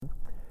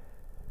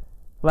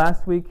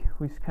Last week,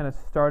 we kind of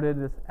started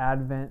this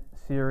Advent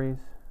series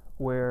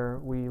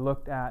where we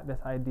looked at this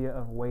idea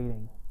of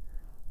waiting,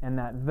 and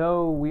that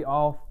though we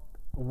all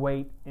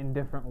wait in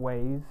different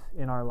ways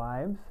in our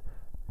lives,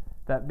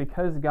 that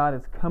because God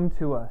has come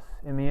to us,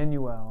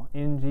 Emmanuel,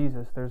 in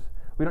Jesus,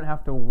 we don't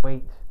have to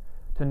wait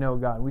to know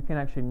God. We can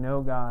actually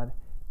know God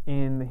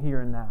in the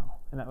here and now.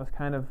 And that was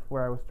kind of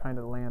where I was trying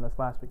to land us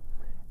last week.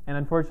 And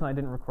unfortunately, I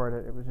didn't record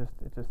it. It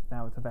just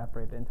now it's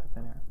evaporated into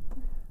thin air.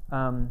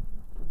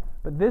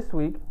 But this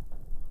week,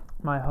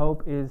 my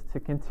hope is to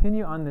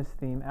continue on this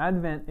theme.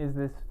 Advent is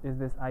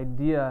this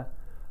idea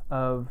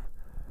of,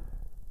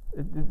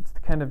 it's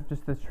kind of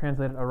just this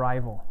translated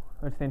arrival.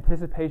 It's the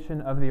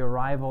anticipation of the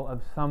arrival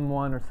of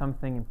someone or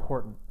something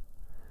important.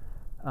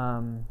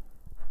 So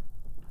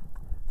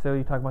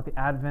you talk about the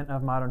advent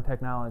of modern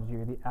technology,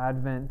 or the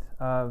advent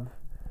of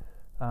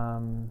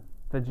the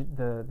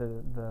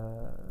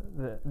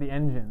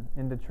engine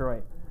in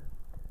Detroit.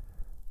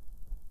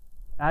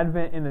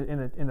 Advent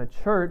in the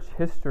church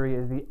history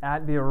is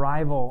the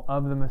arrival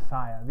of the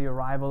Messiah, the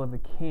arrival of the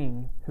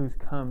King who's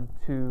come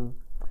to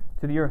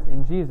the earth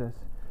in Jesus.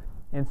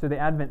 And so the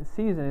Advent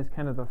season is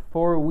kind of the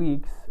 4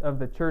 weeks of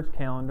the church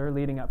calendar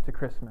leading up to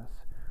Christmas,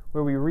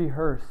 where we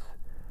rehearse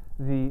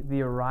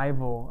the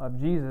arrival of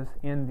Jesus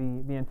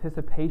and the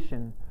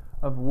anticipation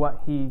of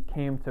what he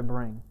came to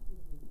bring.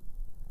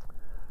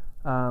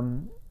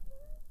 And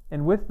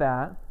with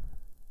that,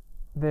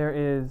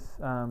 there's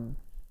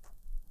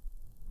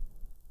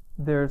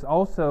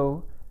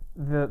also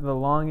the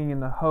longing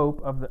and the hope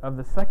of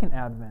the second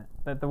Advent,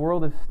 that the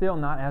world is still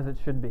not as it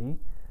should be.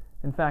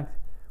 In fact,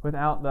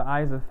 without the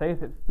eyes of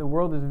faith, the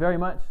world is very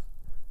much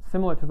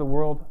similar to the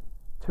world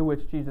to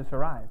which Jesus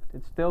arrived.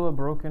 It's still a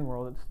broken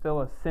world. It's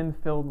still a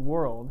sin-filled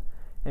world,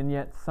 and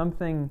yet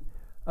something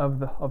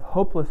of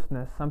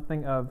hopelessness,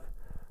 something of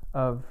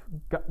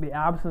the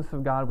absence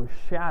of God was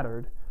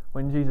shattered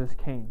when Jesus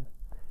came.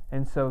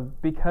 And so,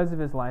 because of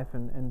his life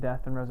and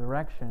death and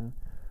resurrection,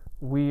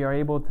 we are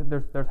able to.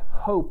 There's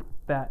hope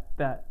that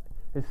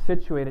is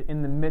situated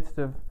in the midst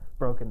of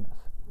brokenness.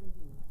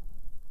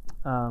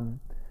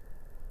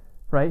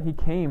 Right? He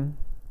came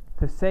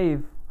to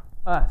save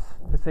us,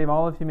 to save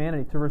all of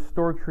humanity, to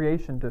restore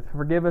creation, to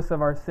forgive us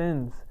of our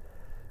sins,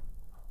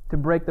 to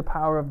break the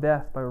power of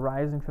death by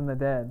rising from the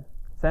dead,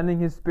 sending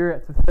his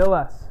Spirit to fill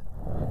us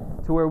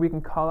to where we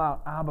can call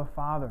out, Abba,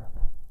 Father.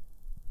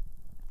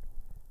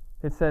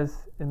 It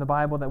says in the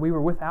Bible that we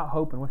were without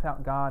hope and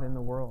without God in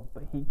the world,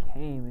 but he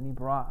came and he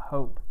brought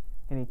hope,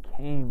 and he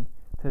came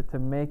to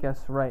make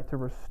us right, to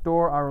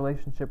restore our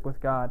relationship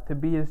with God, to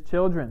be his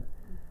children,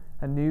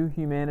 a new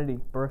humanity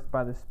birthed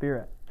by the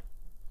Spirit.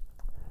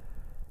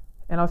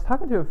 And I was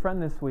talking to a friend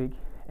this week,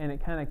 and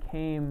it kind of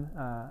came.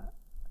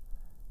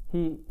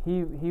 He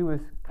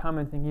was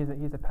commenting.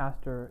 He's a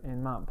pastor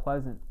in Mount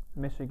Pleasant,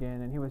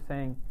 Michigan, and he was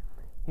saying,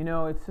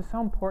 it's just so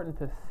important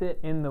to sit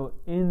in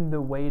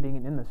the waiting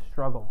and in the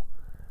struggle,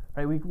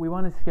 right? We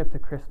want to skip to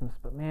Christmas,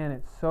 but man,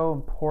 it's so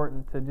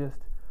important to just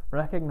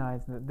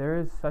recognize that there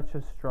is such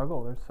a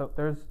struggle.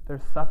 There's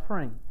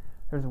suffering,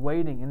 there's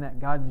waiting, and that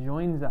God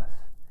joins us.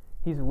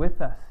 He's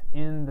with us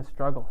in the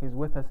struggle. He's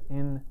with us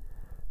in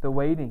the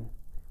waiting.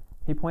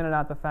 He pointed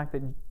out the fact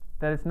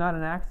that it's not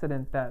an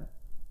accident that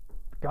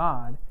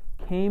God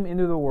came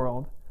into the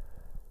world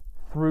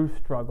through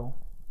struggle,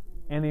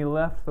 and he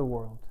left the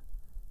world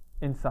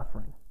in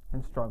suffering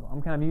and struggle.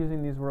 I'm kind of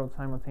using these words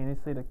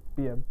simultaneously to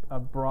be a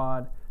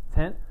broad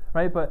tent,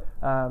 right? But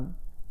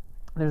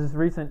there's this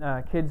recent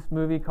kids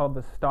movie called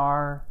The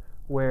Star,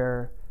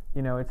 where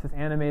it's this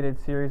animated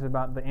series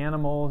about the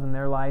animals and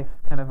their life,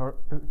 kind of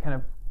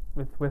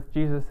with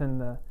Jesus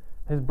and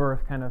his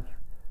birth, kind of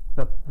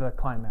the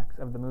climax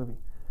of the movie.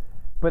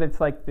 But it's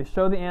like they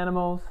show the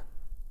animals,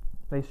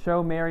 they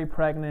show Mary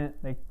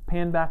pregnant, they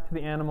pan back to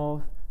the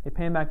animals, they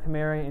pan back to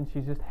Mary, and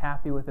she's just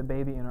happy with a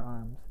baby in her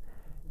arms.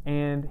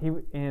 And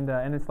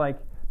it's like,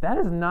 that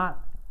is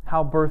not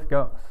how birth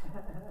goes,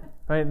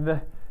 right?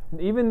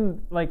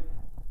 Even like,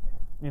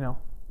 I don't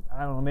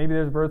know, maybe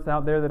there's births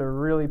out there that are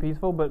really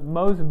peaceful, but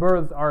most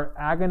births are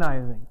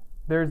agonizing.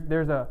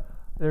 There's a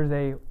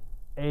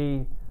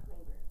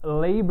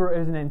labor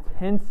is an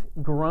intense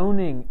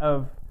groaning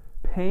of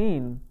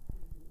pain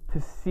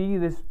to see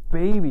this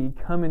baby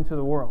come into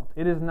the world.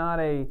 It is not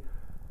a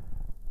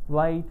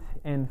light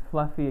and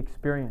fluffy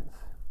experience.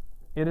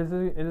 It is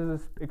an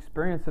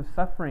experience of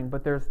suffering,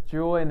 but there's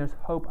joy and there's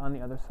hope on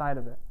the other side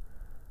of it.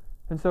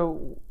 And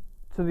so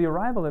the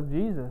arrival of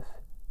Jesus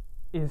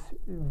is,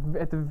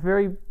 at the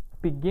very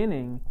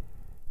beginning,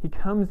 he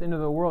comes into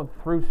the world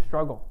through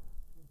struggle.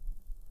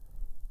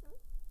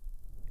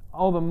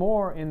 All the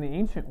more in the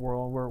ancient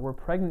world, where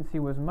pregnancy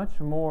was much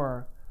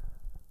more,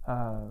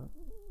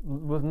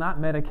 was not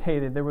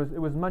medicated. It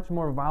was much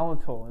more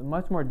volatile and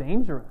much more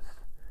dangerous.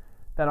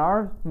 That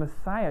our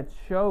Messiah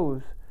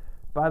chose,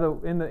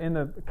 in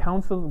the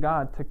counsel of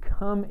God, to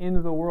come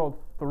into the world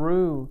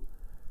through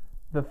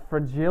the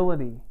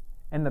fragility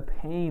and the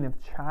pain of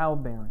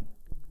childbearing,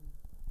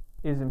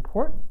 is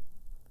important.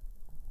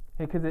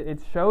 Because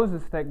it shows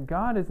us that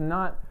God is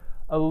not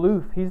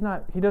aloof.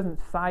 He doesn't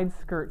side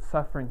skirt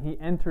suffering. He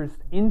enters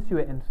into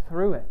it and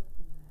through it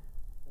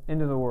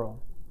into the world.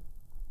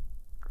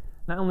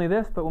 Not only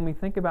this, but when we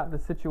think about the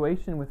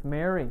situation with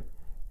Mary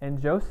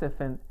and Joseph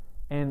and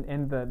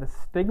the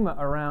stigma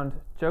around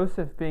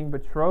Joseph being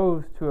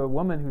betrothed to a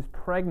woman who's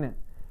pregnant,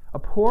 a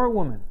poor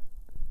woman.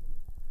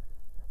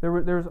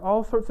 There's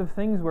all sorts of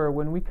things where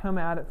when we come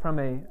at it from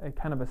a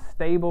kind of a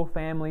stable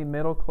family,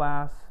 middle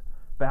class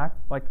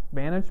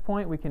vantage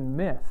point, we can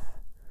miss.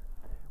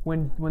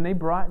 When they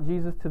brought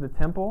Jesus to the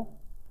temple,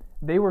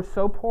 they were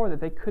so poor that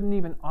they couldn't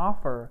even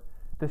offer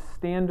the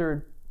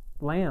standard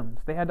lambs.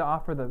 They had to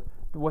offer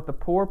what the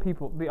poor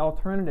people, the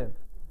alternative,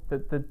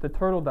 the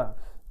turtle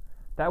doves.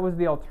 That was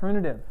the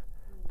alternative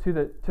to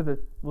the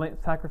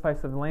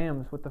sacrifice of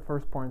lambs with the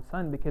firstborn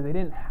son, because they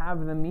didn't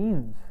have the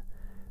means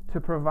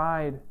to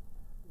provide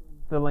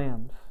the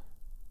lambs.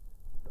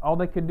 All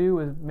they could do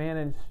was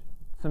manage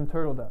some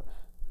turtle doves.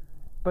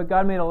 But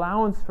God made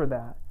allowance for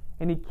that,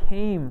 and He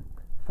came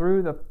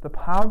through the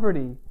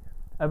poverty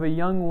of a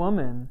young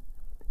woman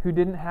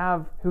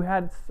who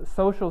had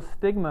social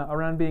stigma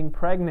around being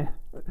pregnant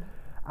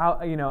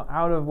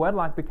out of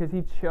wedlock, because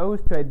He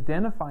chose to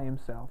identify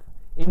Himself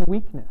in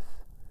weakness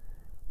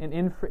and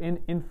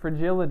in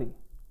fragility.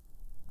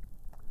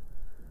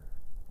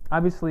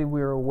 Obviously,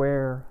 we're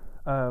aware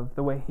of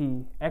the way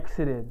He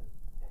exited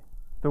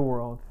the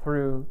world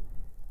through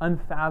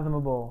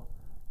unfathomable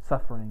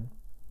suffering.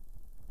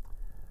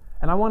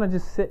 And I want to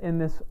just sit in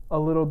this a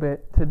little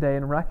bit today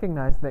and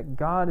recognize that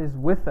God is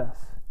with us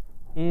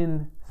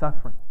in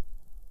suffering.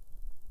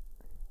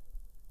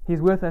 He's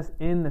with us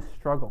in the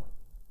struggle.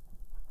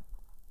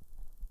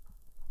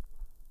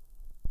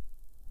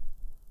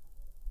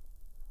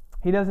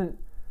 He doesn't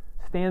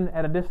stand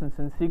at a distance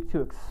and seek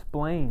to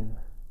explain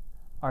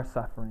our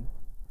suffering,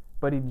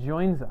 but He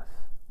joins us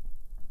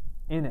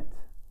in it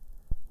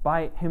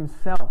by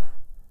Himself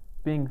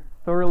being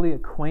thoroughly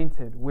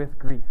acquainted with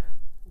grief,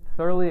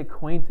 thoroughly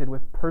acquainted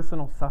with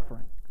personal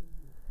suffering.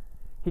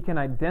 He can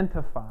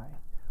identify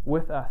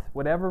with us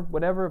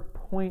whatever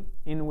point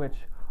in which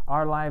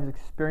our lives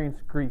experience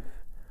grief,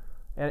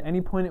 at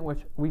any point at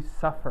which we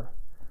suffer,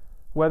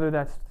 whether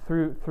that's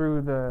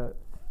through the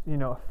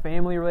a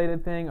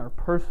family-related thing or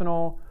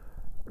personal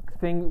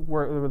thing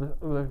where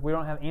we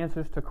don't have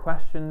answers to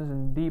questions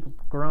and deep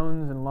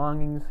groans and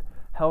longings,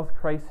 health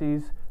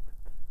crises,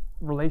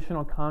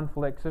 relational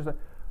conflicts. There's a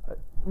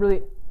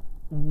really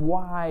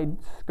wide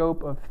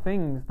scope of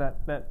things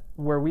that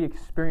where we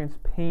experience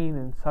pain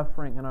and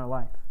suffering in our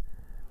life.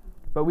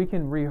 But we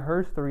can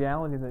rehearse the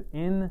reality that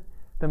in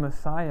the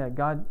Messiah,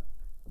 God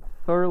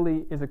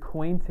thoroughly is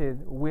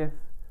acquainted with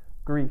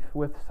grief,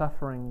 with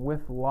suffering,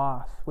 with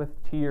loss, with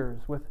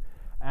tears, with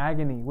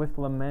agony, with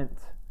lament.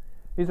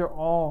 These are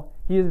all,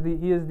 He is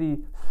the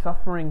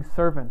suffering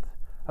servant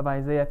of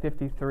Isaiah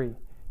 53.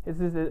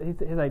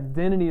 His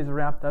identity is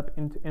wrapped up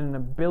in an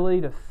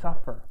ability to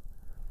suffer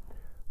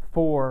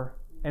for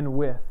and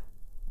with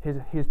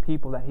his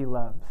people that He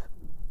loves.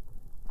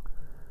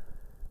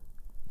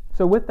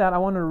 So with that, I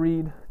want to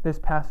read this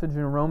passage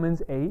in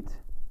Romans 8.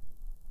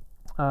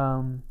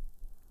 Up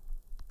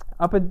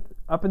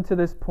until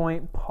this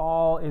point,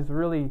 Paul is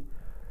really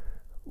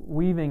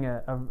weaving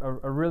a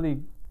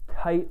really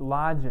tight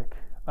logic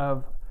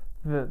of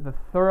the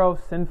thorough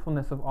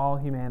sinfulness of all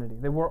humanity.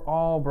 That we're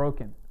all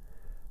broken.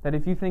 That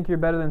if you think you're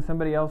better than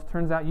somebody else,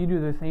 turns out you do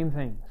the same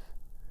things.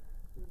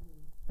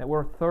 That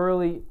we're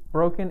thoroughly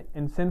broken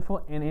and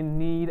sinful and in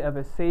need of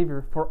a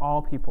Savior for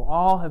all people.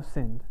 All have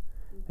sinned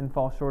and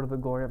fall short of the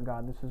glory of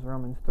God. This is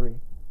Romans 3.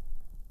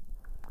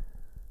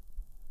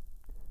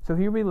 So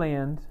here we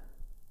land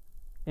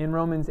in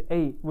Romans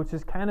 8, which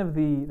is kind of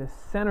the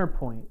center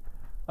point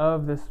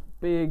of this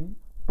big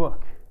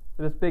book,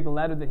 this big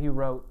letter that he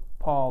wrote,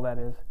 Paul that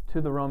is,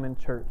 to the Roman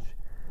church.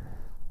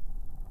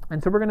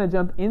 And so we're going to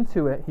jump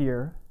into it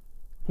here.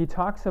 He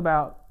talks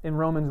about in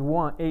Romans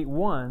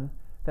 8:1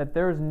 that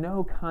there is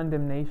no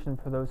condemnation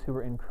for those who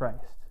are in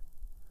Christ.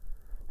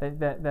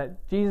 That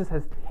Jesus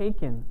has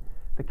taken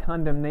the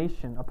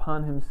condemnation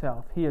upon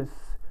Himself. He has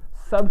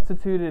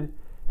substituted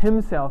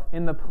Himself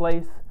in the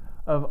place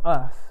of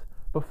us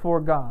before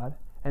God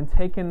and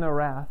taken the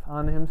wrath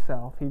on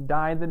Himself. He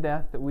died the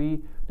death that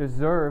we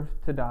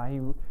deserved to die.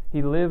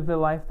 He lived the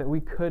life that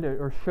we could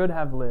or should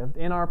have lived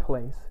in our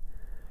place.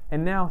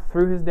 And now,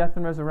 through His death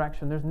and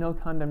resurrection, there's no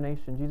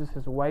condemnation. Jesus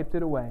has wiped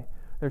it away.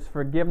 There's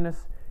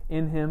forgiveness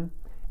in Him,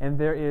 and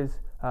there is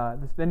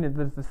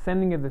the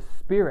sending of the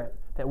Spirit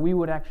that we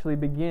would actually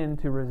begin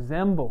to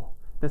resemble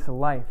this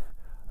life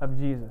of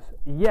Jesus.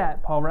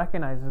 Yet, Paul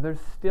recognizes there's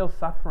still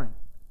suffering.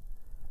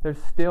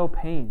 There's still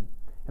pain.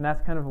 And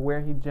that's kind of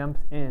where he jumps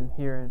in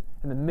here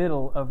in the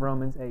middle of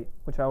Romans 8,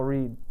 which I'll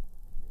read.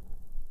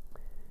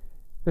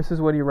 This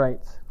is what he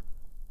writes.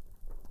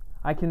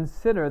 I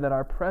consider that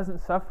our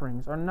present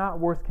sufferings are not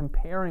worth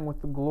comparing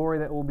with the glory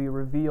that will be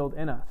revealed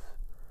in us.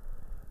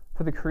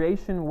 For the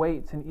creation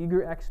waits in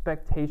eager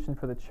expectation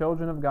for the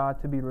children of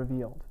God to be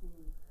revealed.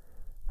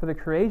 For the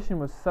creation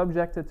was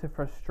subjected to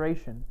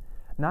frustration,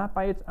 not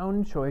by its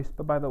own choice,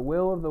 but by the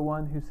will of the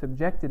one who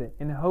subjected it,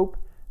 in hope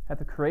that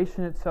the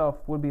creation itself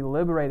would be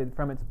liberated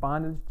from its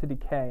bondage to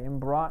decay and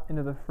brought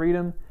into the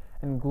freedom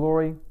and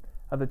glory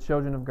of the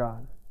children of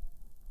God.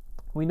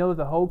 We know that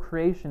the whole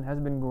creation has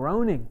been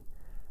groaning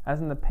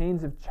as in the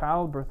pains of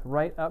childbirth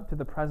right up to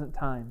the present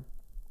time.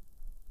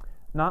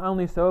 Not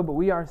only so, but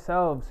we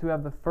ourselves who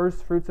have the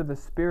first fruits of the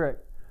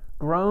Spirit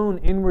groan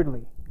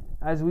inwardly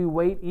as we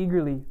wait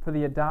eagerly for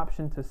the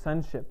adoption to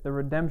sonship, the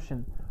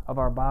redemption of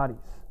our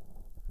bodies.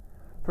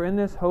 For in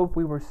this hope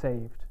we were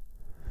saved.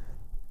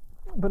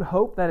 But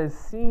hope that is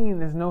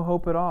seen is no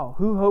hope at all.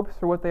 Who hopes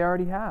for what they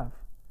already have?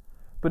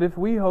 But if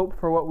we hope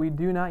for what we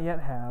do not yet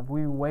have,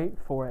 we wait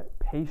for it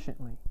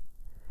patiently.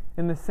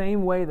 In the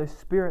same way, the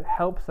Spirit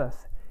helps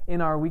us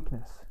in our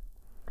weakness.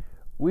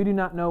 We do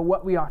not know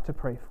what we ought to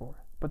pray for,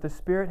 but the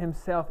Spirit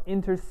Himself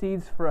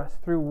intercedes for us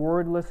through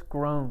wordless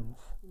groans.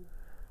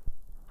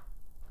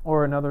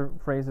 Or another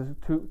phrase is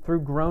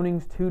through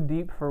groanings too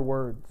deep for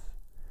words.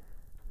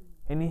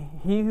 And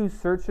He who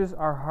searches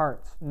our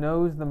hearts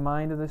knows the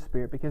mind of the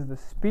Spirit, because the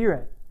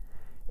Spirit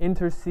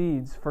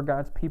intercedes for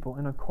God's people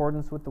in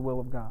accordance with the will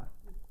of God.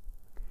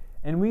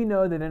 And we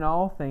know that in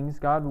all things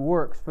God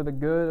works for the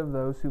good of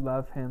those who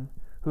love Him,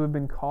 who have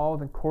been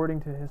called according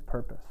to His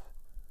purpose.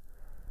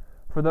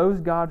 For those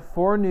God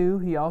foreknew,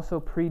 He also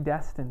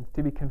predestined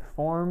to be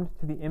conformed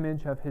to the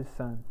image of His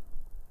Son,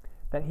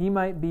 that He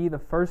might be the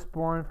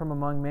firstborn from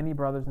among many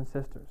brothers and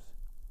sisters.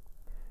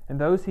 And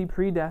those He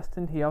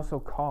predestined, He also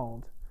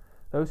called.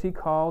 Those He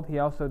called, He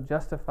also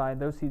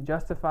justified. Those He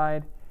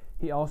justified,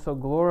 He also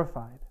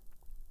glorified.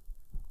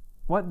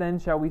 What then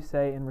shall we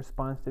say in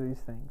response to these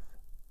things?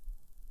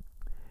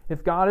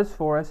 If God is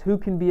for us, who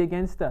can be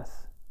against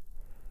us?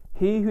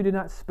 He who did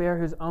not spare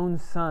His own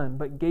Son,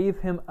 but gave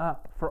Him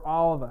up for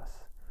all of us,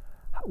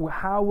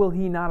 how will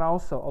He not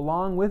also,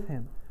 along with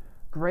Him,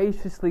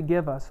 graciously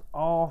give us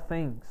all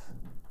things?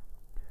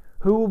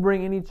 Who will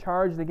bring any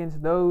charge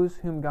against those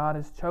whom God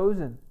has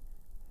chosen?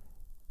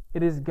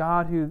 It is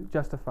God who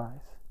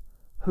justifies.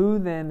 Who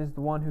then is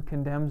the one who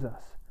condemns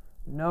us?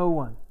 No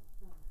one.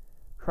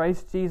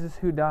 Christ Jesus,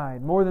 who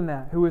died, more than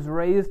that, who was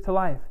raised to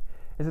life,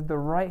 is at the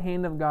right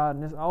hand of God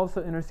and is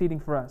also interceding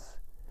for us.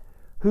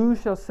 Who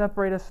shall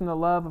separate us from the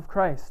love of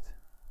Christ?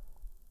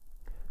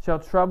 Shall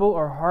trouble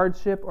or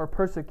hardship or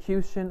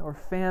persecution or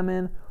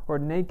famine or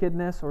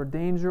nakedness or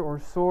danger or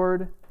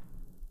sword?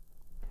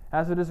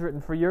 As it is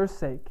written, for your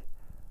sake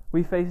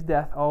we face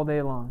death all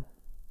day long.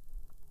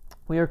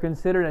 We are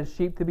considered as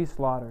sheep to be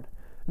slaughtered.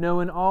 No,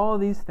 in all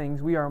these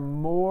things we are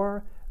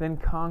more than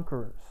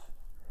conquerors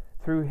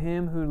through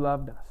Him who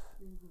loved us.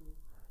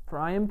 For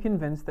I am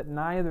convinced that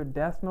neither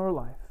death nor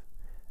life,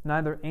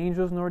 neither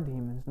angels nor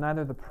demons,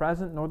 neither the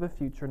present nor the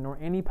future, nor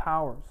any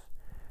powers,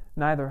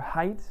 neither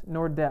height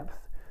nor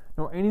depth,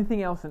 nor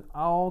anything else in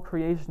all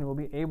creation will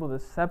be able to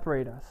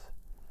separate us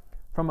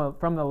from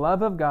the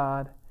love of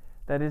God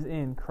that is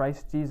in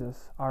Christ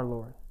Jesus our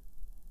Lord.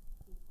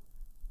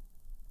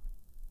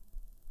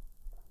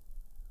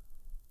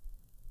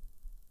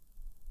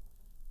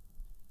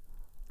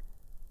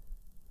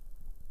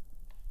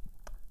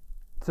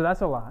 So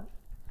that's a lot.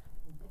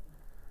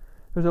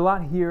 There's a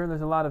lot here.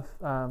 There's a lot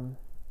of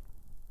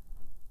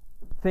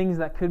things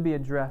that could be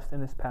addressed in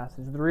this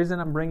passage. The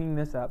reason I'm bringing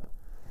this up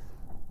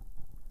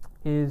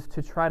is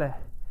to try to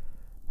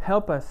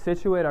help us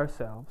situate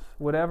ourselves,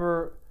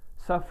 whatever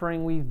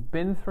suffering we've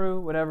been through,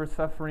 whatever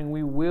suffering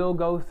we will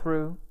go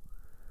through.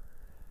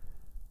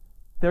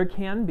 There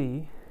can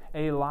be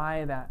a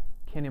lie that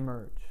can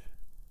emerge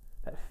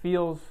that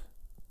feels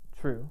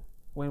true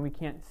when we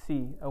can't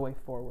see a way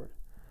forward.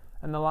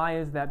 And the lie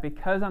is that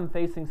because I'm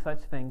facing such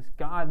things,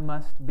 God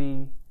must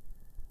be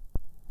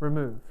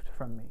removed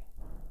from me.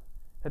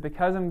 That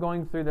because I'm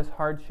going through this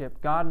hardship,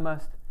 I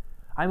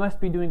must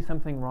be doing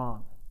something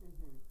wrong.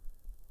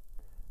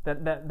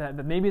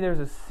 That maybe there's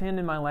a sin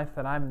in my life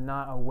that I'm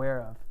not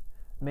aware of.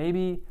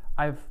 Maybe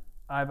I've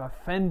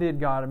offended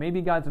God, or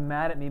maybe God's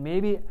mad at me.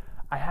 Maybe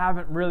I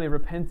haven't really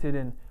repented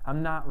and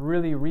I'm not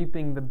really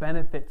reaping the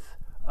benefits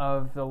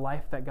of the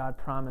life that God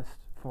promised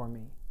for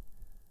me.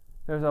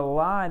 There's a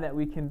lie that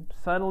we can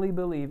subtly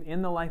believe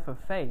in the life of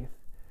faith,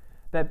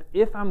 that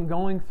if I'm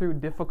going through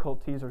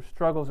difficulties or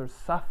struggles or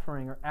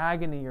suffering or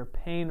agony or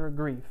pain or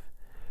grief,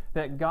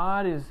 that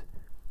God is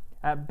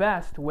at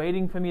best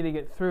waiting for me to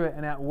get through it,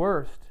 and at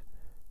worst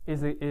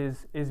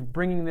is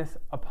bringing this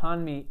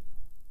upon me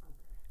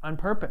on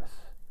purpose.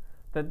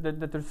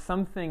 That there's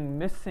something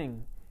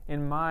missing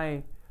in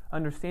my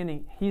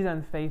understanding. He's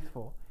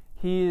unfaithful.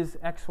 He is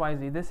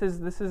XYZ. This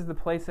is the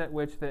place at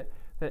which the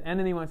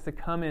enemy wants to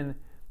come in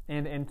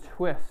and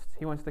twist.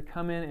 He wants to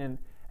come in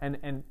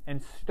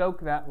and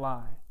stoke that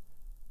lie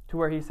to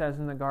where he says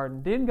in the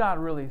garden, did God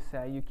really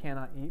say you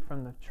cannot eat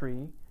from the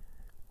tree?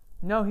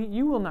 No,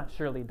 you will not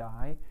surely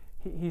die.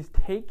 He's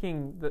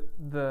taking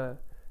the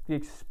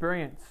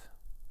experience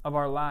of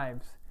our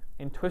lives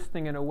and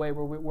twisting it away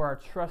where our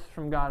trust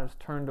from God is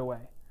turned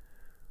away,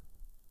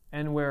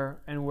 and where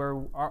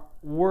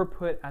we're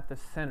put at the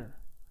center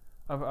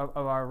of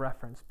our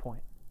reference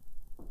point.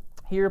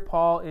 Here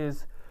Paul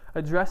is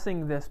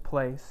addressing this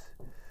place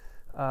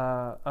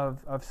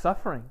of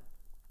suffering.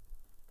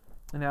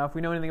 And now, if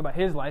we know anything about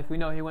his life, we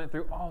know he went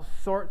through all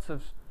sorts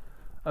of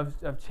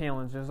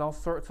challenges, all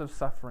sorts of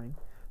suffering.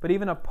 But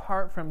even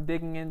apart from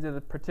digging into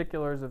the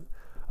particulars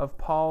of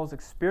Paul's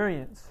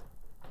experience,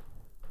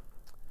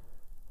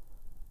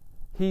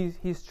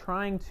 he's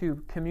trying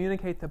to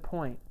communicate the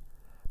point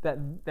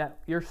that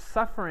your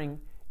suffering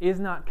is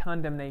not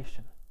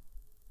condemnation.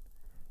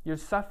 Your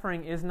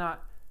suffering is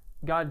not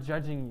God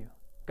judging you.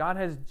 God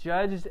has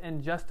judged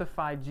and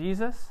justified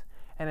Jesus,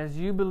 and as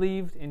you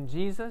believed in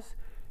Jesus,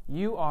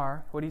 you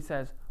are, what he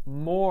says,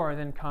 more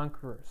than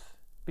conquerors,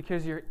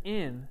 because you're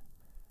in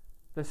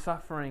the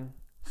suffering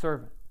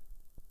servant.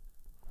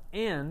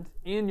 And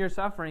in your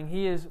suffering,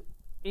 he is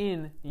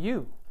in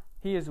you.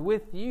 He is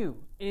with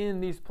you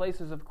in these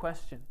places of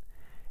question,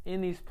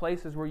 in these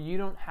places where you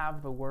don't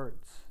have the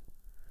words.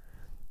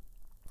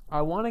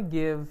 I want to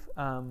give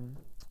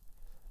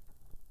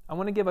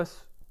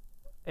us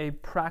a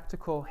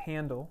practical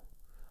handle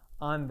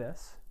on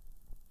this,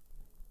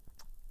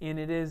 and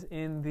it is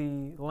in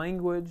the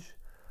language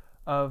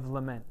of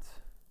lament.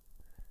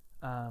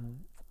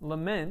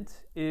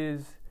 Lament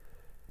is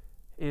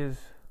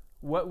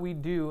what we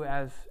do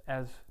as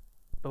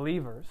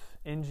believers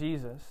in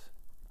Jesus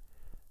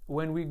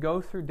when we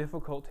go through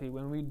difficulty,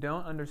 when we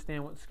don't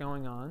understand what's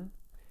going on.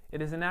 It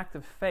is an act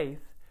of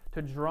faith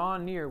to draw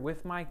near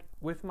with my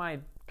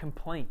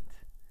complaint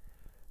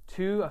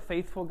to a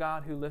faithful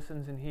God who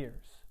listens and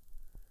hears.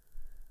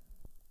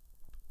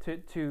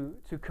 To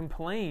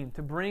complain,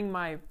 to bring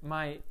my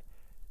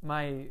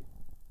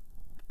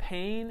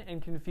pain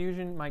and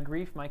confusion, my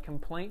grief, my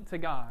complaint to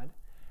God,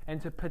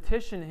 and to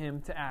petition him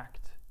to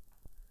act.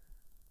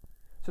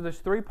 So there's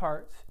three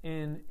parts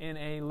in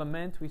a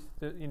lament.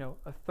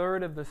 A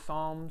third of the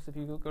Psalms, if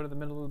you go to the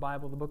middle of the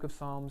Bible, the book of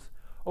Psalms,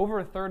 over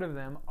a third of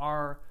them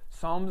are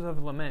Psalms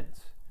of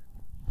lament,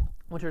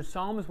 which are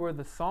Psalms where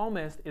the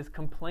psalmist is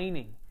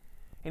complaining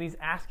and he's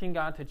asking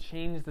God to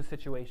change the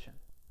situation.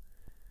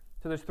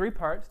 So there's three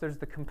parts. There's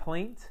the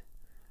complaint,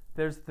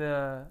 there's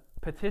the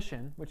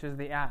petition, which is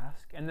the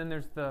ask, and then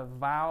there's the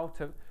vow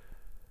to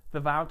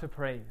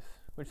praise,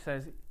 which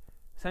says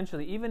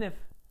essentially, even if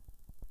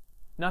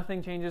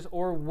nothing changes,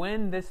 or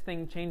when this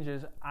thing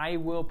changes, I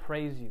will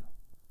praise you.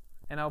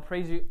 And I'll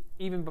praise you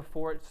even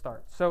before it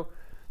starts. So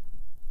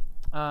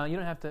you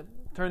don't have to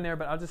turn there,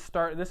 but I'll just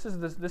start. This is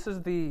the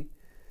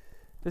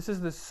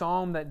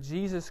psalm that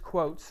Jesus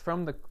quotes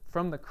from the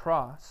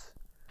cross,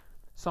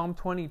 Psalm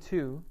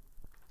 22.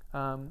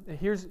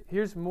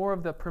 Here's more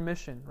of the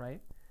permission, right?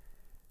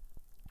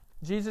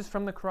 Jesus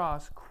from the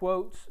cross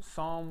quotes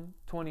Psalm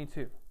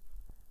 22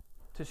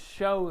 to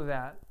show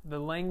that the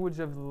language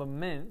of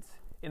lament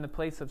in the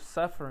place of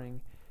suffering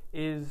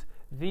is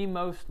the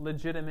most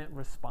legitimate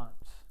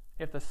response.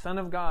 If the Son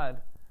of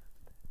God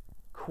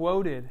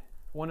quoted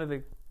one of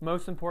the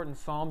most important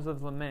Psalms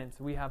of lament,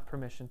 we have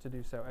permission to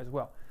do so as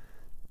well.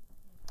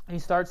 He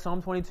starts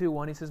Psalm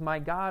 22:1. He says, my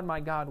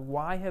God,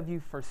 why have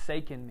you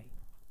forsaken me?"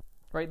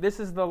 Right?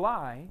 This is the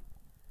lie,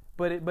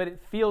 but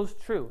it feels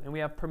true, and we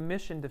have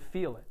permission to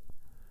feel it.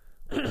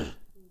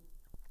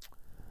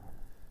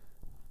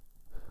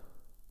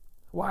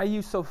 Why are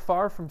you so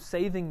far from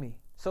saving me,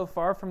 so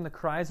far from the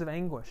cries of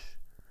anguish?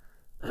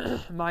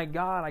 My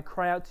God, I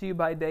cry out to you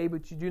by day,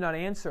 but you do not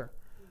answer.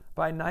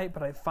 By night,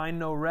 but I find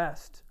no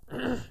rest.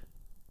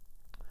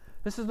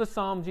 This is the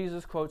psalm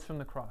Jesus quotes from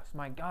the cross.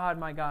 My God,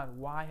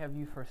 why have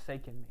you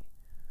forsaken me?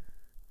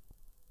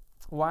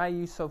 Why are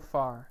you so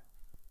far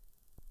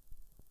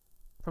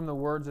from the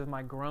words of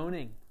my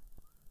groaning?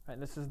 Right,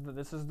 this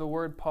is the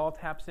word Paul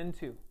taps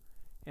into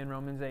in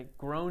Romans 8,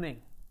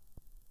 groaning.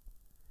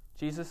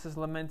 Jesus is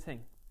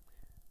lamenting.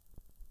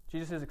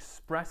 Jesus is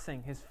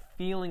expressing his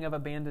feeling of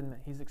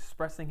abandonment. He's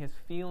expressing his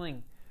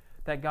feeling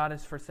that God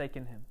has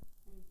forsaken him.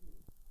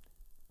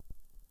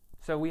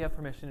 So we have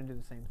permission to do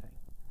the same thing.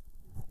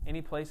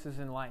 Any places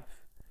in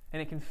life.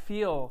 And it can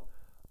feel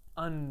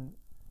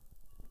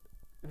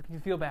it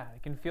can feel bad.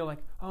 It can feel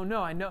like, oh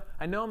no, I know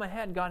in my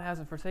head God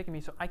hasn't forsaken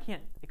me, so I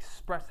can't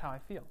express how I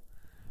feel.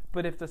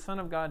 But if the Son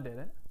of God did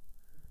it,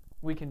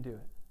 we can do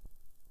it.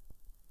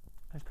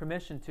 There's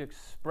permission to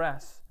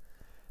express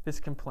this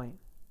complaint.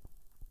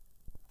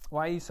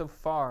 Why are you so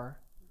far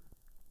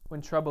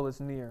when trouble is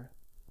near?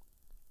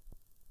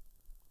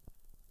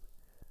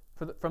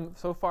 From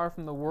so far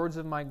from the words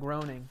of my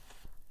groaning.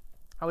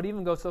 I would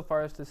even go so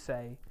far as to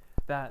say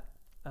that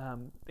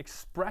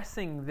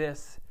expressing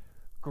this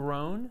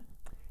groan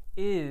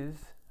is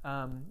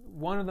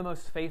one of the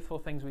most faithful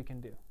things we can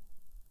do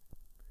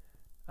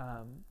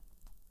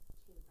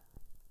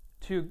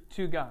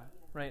to God,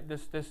 right?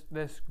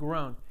 This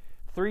groan.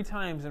 3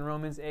 times in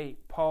Romans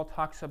 8, Paul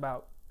talks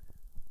about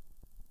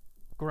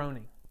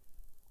groaning.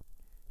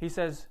 He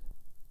says,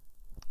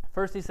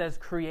 first he says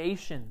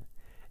creation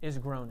is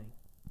groaning.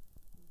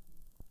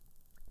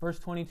 Verse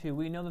 22,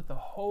 we know that the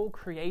whole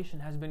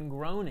creation has been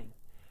groaning,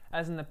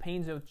 as in the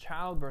pains of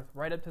childbirth,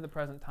 right up to the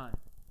present time.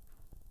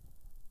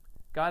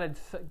 God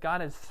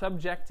has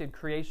subjected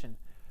creation.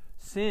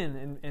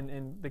 Sin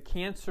and the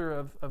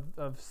cancer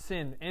of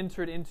sin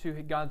entered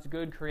into God's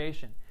good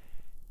creation.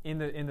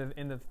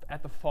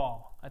 at the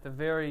fall, at the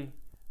very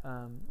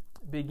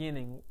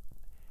beginning,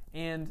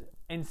 and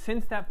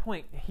since that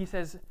point, he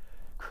says,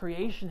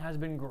 creation has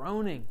been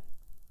groaning.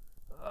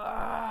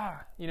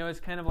 It's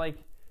kind of like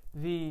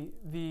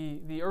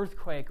the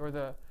earthquake or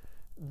the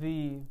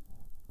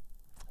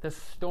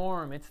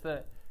storm. It's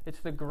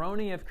the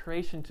groaning of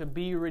creation to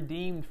be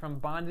redeemed from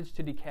bondage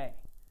to decay.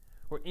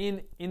 Where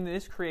in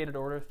this created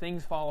order,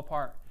 things fall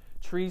apart,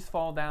 trees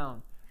fall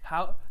down,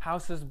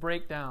 houses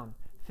break down,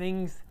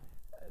 things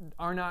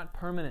are not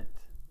permanent,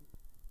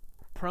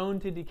 prone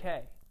to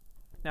decay.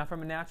 Now,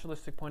 from a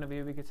naturalistic point of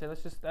view, we could say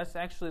that's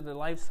actually the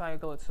life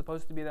cycle. It's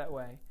supposed to be that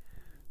way.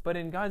 But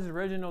in God's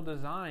original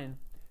design,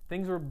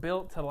 things were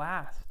built to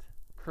last.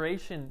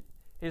 Creation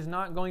is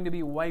not going to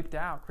be wiped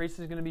out.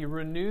 Creation is going to be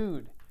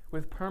renewed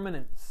with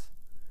permanence.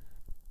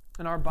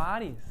 And our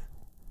bodies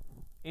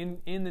in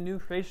the new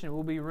creation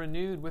will be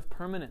renewed with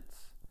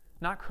permanence,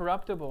 not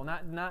corruptible,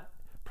 not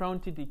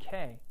prone to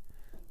decay.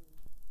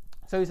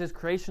 So he says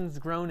creation's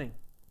groaning.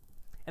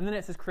 And then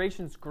it says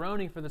creation's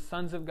groaning for the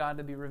sons of God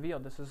to be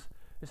revealed. This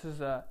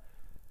is a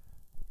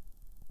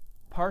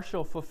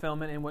partial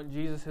fulfillment in what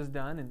Jesus has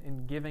done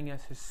in giving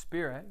us his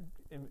Spirit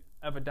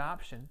of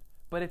adoption.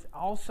 But it's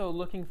also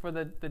looking for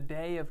the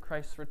day of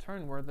Christ's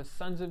return, where the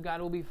sons of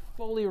God will be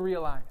fully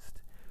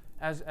realized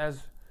as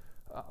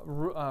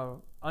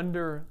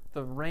under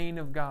the reign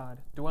of God,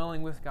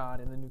 dwelling with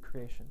God in the new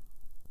creation.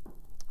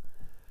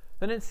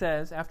 Then it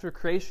says, after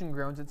creation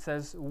groans, it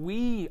says,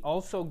 we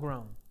also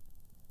groan.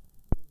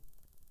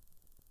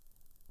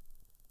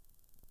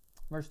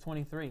 Verse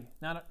 23,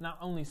 not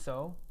only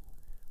so,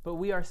 but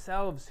we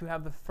ourselves who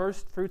have the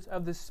first fruits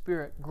of the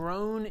Spirit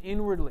groan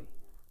inwardly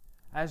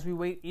as we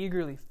wait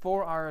eagerly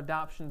for our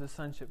adoption to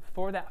sonship,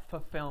 for that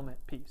fulfillment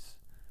piece.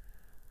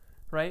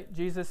 Right?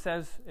 Jesus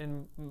says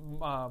in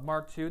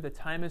Mark 2, the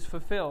time is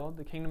fulfilled,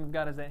 the kingdom of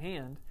God is at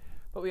hand.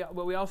 But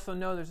we also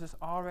know there's this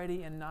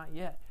already and not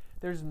yet.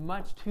 There's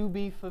much to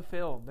be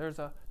fulfilled. There's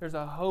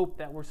a hope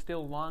that we're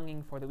still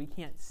longing for that we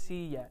can't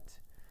see yet.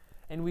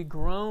 And we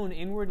groan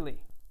inwardly.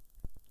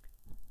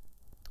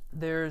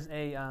 There's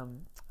a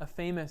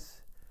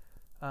famous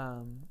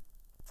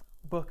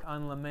book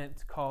on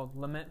lament called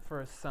Lament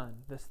for a Son.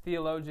 This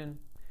theologian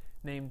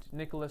named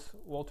Nicholas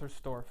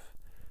Wolterstorff,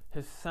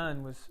 his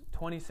son was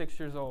 26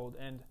 years old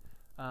and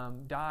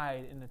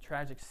died in a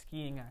tragic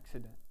skiing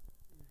accident,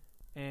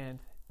 and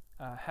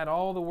had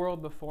all the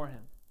world before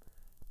him.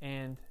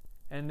 And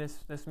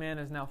this man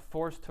is now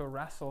forced to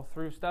wrestle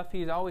through stuff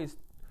he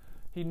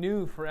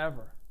knew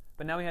forever,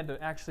 but now he had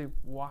to actually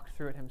walk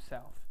through it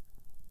himself.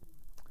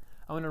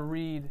 I want to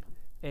read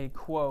a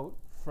quote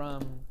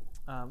from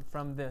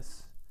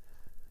this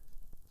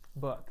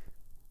book.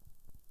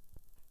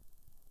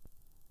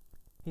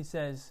 He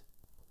says,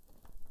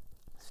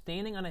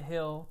 standing on a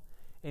hill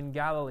in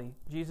Galilee,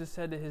 Jesus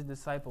said to his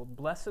disciples,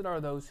 "Blessed are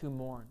those who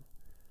mourn,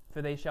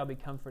 for they shall be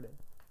comforted.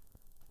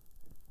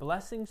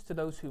 Blessings to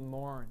those who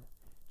mourn.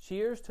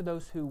 Cheers to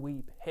those who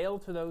weep. Hail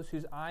to those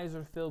whose eyes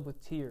are filled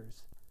with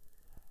tears.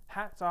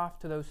 Hats off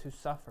to those who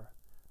suffer.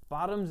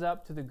 Bottoms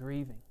up to the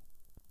grieving."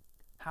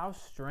 How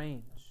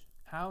strange,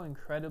 how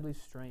incredibly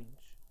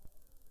strange.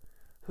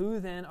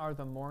 Who then are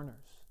the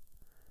mourners?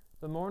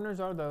 The mourners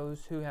are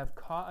those who have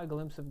caught a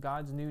glimpse of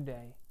God's new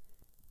day,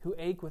 who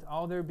ache with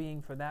all their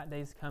being for that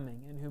day's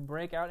coming, and who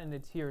break out into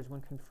tears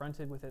when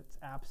confronted with its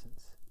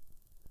absence.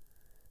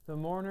 The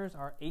mourners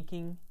are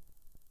aching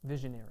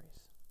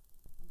visionaries.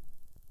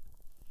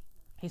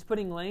 He's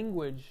putting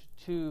language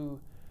to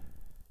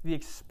the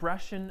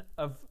expression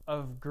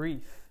of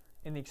grief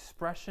and the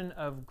expression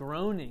of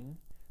groaning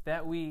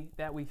that we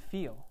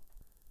feel.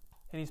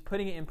 And he's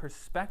putting it in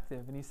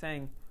perspective, and he's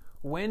saying,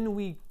 when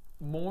we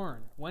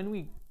mourn, when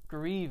we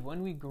grieve,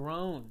 when we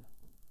groan,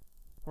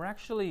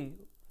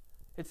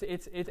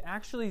 it's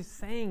actually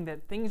saying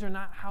that things are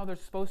not how they're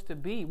supposed to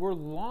be. We're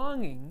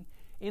longing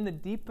in the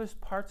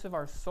deepest parts of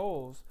our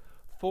souls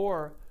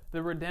for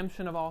the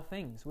redemption of all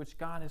things, which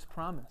God has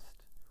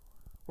promised.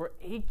 We're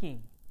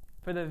aching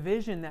for the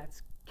vision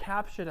that's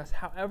captured us,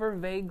 however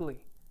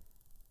vaguely,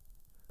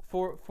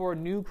 for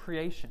new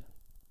creation.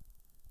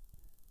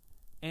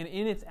 And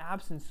in its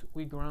absence,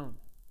 we groan.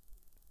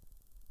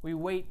 We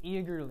wait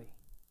eagerly.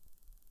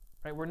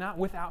 Right? We're not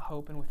without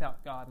hope and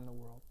without God in the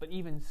world, but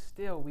even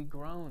still, we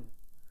groan.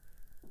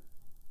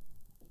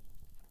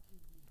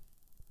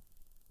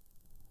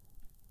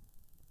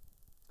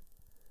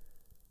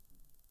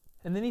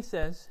 And then he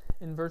says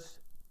in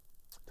verse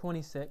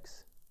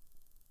 26,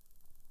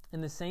 in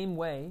the same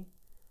way,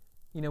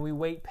 we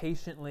wait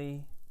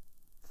patiently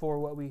for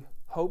what we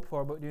hope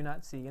for but do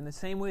not see. In the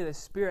same way, the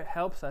Spirit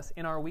helps us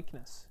in our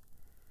weakness.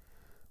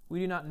 We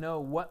do not know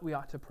what we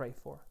ought to pray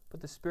for,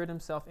 but the Spirit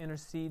himself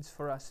intercedes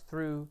for us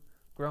through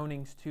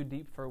groanings too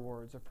deep for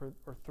words, or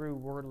through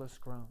wordless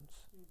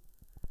groans.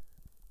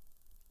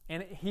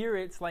 And here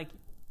it's like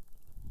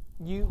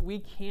we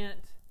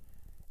can't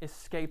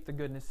escape the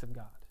goodness of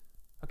God.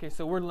 Okay,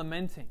 so we're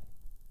lamenting.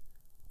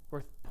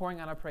 We're pouring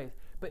out our praise.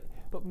 But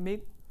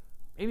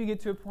Maybe you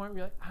get to a point where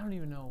you're like, I don't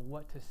even know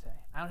what to say.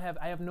 I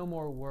have no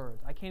more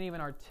words. I can't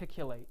even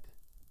articulate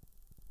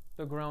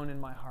the groan in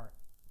my heart.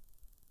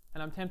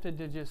 And I'm tempted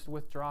to just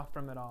withdraw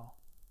from it all.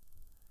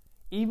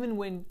 Even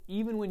when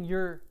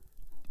you're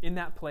in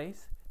that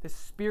place, the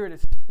Spirit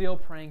is still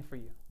praying for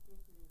you.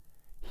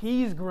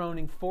 He's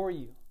groaning for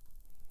you.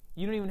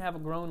 You don't even have a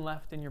groan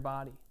left in your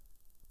body.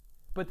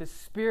 But the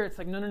Spirit's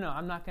like, no,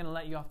 I'm not going to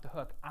let you off the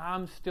hook.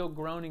 I'm still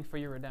groaning for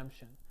your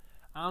redemption.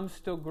 I'm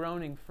still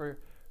groaning for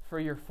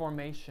your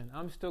formation.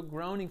 I'm still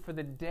groaning for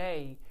the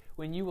day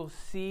when you will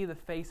see the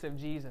face of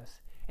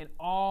Jesus, and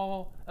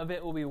all of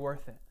it will be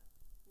worth it.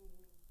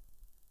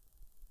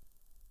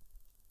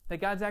 That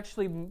God's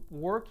actually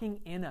working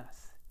in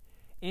us,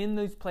 in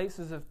these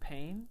places of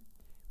pain,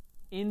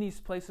 in these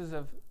places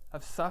of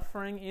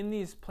suffering, in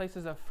these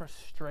places of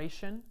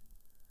frustration.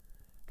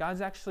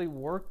 God's actually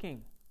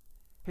working.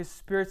 His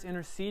Spirit's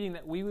interceding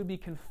that we would be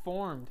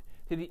conformed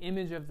to the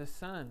image of the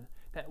Son,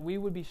 that we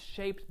would be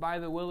shaped by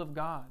the will of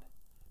God,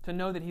 to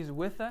know that He's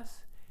with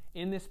us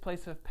in this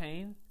place of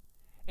pain,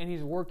 and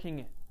He's working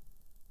it.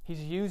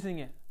 He's using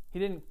it. He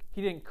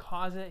didn't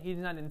cause it. He's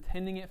not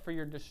intending it for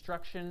your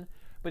destruction,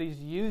 but He's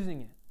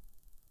using it.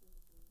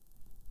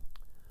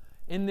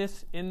 In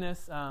this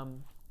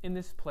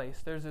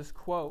place, there's this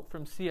quote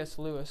from C.S.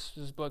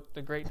 Lewis's book,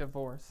 The Great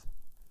Divorce,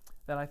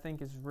 that I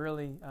think is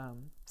really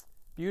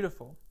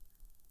beautiful.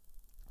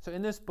 So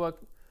in this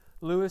book,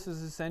 Lewis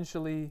is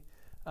essentially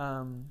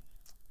kind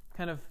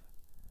of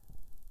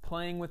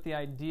playing with the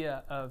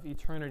idea of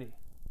eternity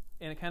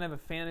in a kind of a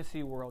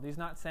fantasy world. He's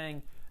not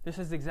saying this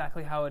is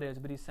exactly how it is,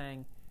 but he's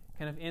saying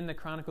kind of in the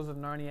Chronicles of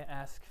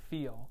Narnia-esque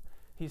feel.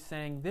 He's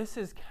saying this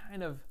is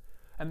kind of,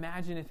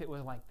 imagine if it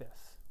was like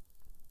this.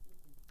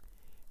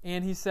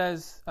 And he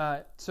says,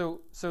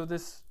 so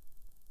this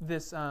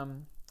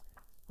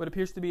what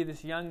appears to be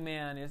this young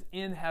man is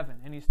in heaven,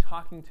 and he's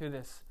talking to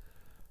this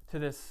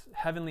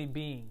heavenly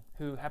being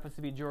who happens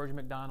to be George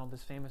MacDonald,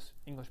 this famous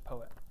English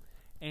poet.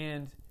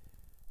 And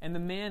the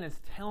man is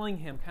telling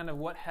him kind of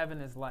what heaven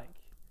is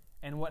like,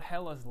 and what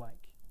hell is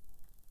like,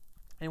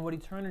 and what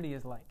eternity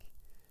is like.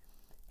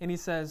 And he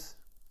says,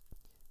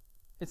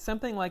 it's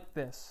something like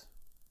this.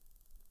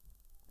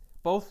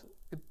 Both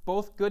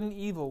good and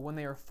evil, when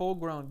they are full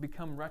grown,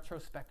 become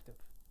retrospective.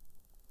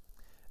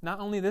 Not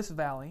only this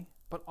valley,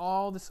 but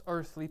all this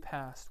earthly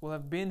past will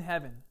have been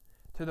heaven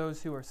to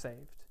those who are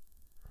saved.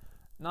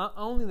 Not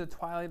only the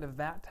twilight of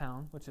that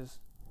town, which is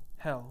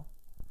hell,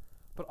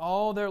 but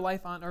all their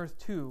life on earth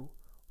too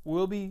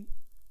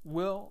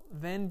will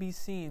then be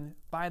seen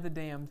by the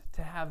damned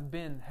to have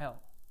been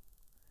hell.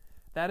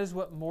 That is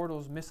what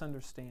mortals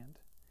misunderstand.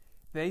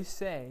 They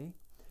say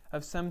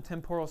of some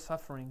temporal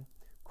suffering,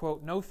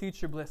 quote, no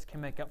future bliss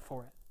can make up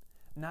for it,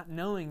 not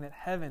knowing that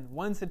heaven,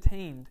 once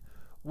attained,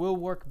 will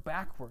work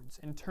backwards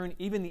and turn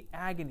even the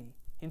agony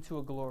into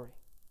a glory.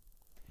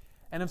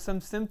 And of some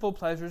sinful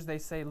pleasures they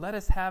say, let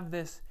us have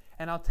this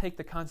and I'll take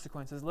the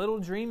consequences, little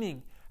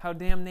dreaming how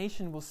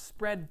damnation will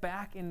spread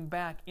back and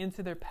back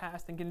into their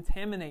past and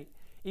contaminate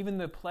even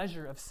the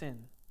pleasure of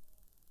sin.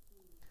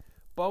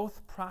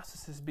 Both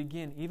processes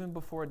begin even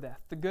before death.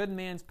 The good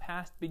man's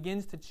past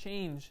begins to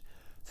change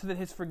so that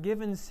his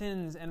forgiven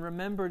sins and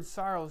remembered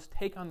sorrows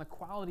take on the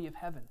quality of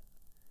heaven.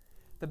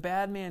 The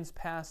bad man's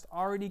past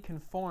already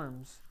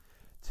conforms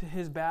to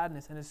his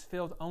badness and is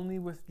filled only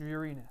with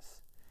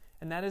dreariness.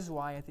 And that is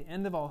why at the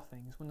end of all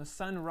things, when the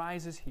sun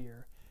rises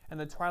here and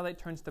the twilight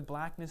turns to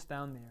blackness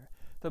down there,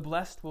 the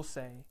blessed will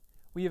say,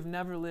 we have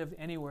never lived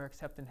anywhere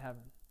except in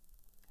heaven.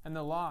 And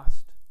the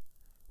lost,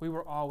 we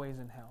were always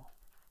in hell.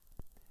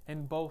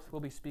 And both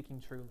will be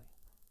speaking truly.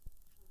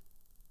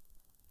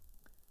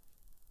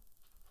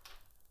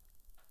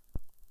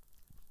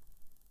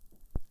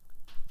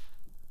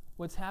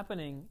 What's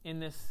happening in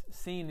this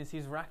scene is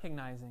he's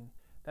recognizing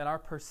that our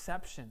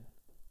perception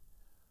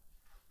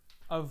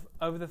of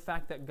the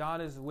fact that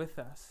God is with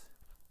us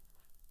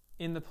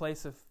in the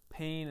place of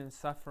pain and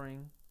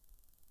suffering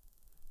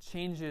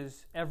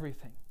changes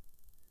everything.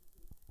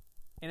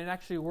 And it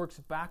actually works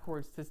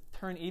backwards to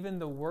turn even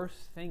the worst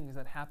things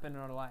that happen in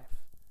our life.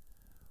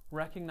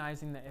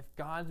 Recognizing that if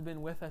God's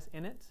been with us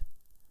in it,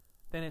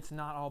 then it's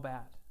not all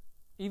bad.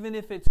 Even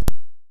if it's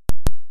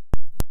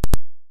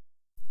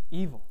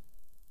evil,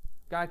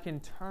 God can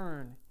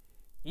turn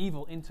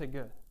evil into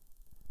good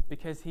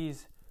because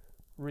He's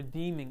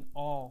redeeming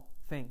all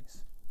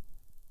things.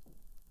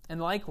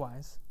 And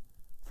likewise,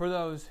 for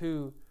those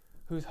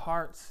whose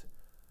hearts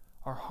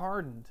are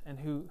hardened and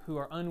who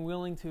are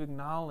unwilling to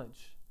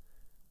acknowledge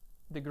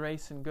the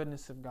grace and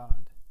goodness of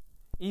God,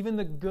 even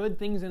the good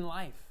things in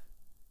life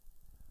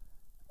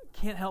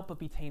can't help but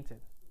be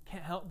tainted.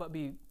 Can't help but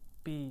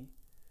be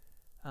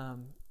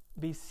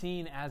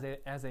seen as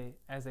a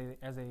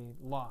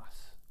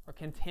loss or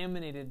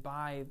contaminated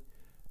by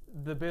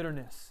the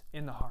bitterness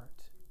in the heart.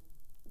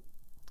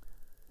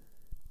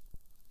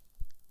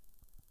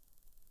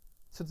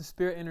 So the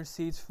Spirit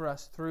intercedes for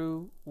us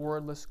through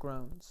wordless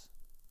groans.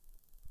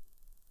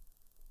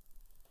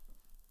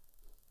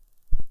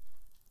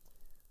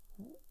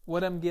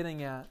 What I'm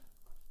getting at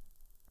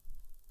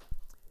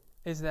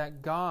is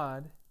that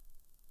God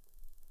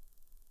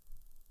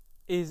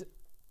is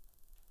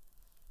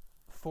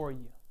for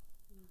you.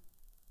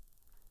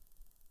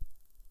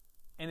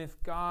 And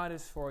if God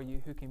is for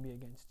you, who can be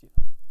against you?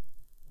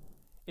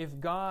 If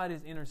God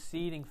is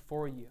interceding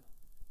for you,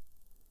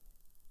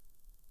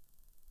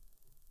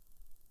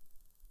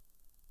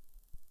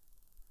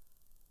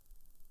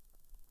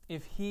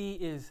 if He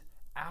is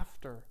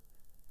after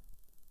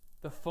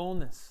the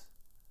fullness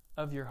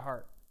of your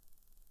heart,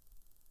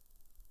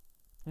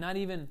 not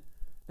even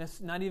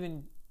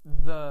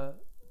the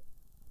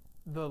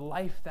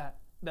life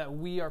that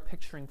we are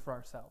picturing for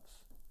ourselves,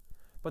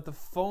 but the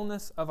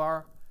fullness of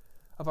our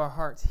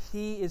hearts,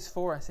 He is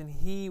for us and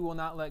He will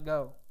not let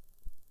go.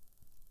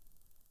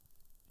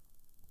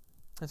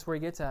 That's where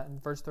He gets at in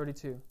verse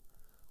 32.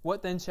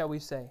 What then shall we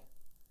say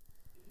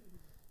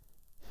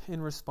in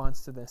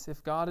response to this?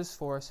 If God is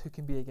for us, who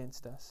can be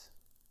against us?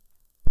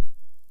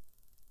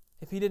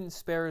 If He didn't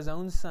spare His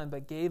own Son,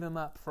 but gave Him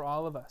up for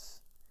all of us,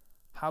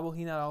 how will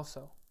He not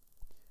also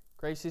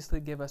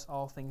graciously give us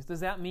all things? Does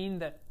that mean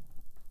that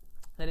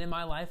in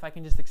my life I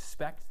can just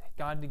expect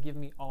God to give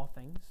me all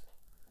things?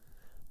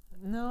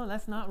 No,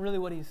 that's not really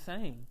what He's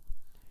saying.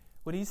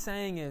 What He's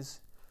saying is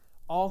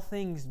all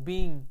things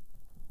being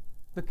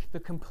the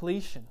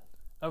completion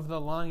of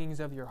the longings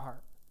of your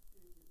heart.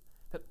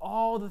 That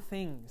all the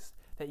things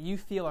that you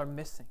feel are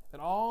missing, that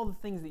all the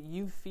things that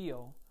you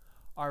feel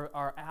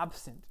are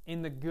absent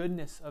in the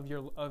goodness of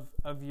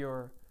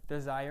your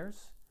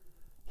desires,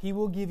 He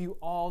will give you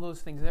all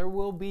those things. There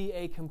will be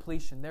a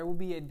completion. There will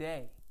be a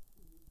day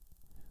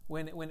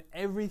when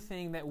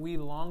everything that we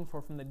long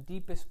for from the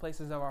deepest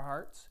places of our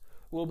hearts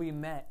will be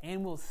met,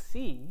 and we'll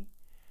see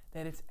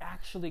that it's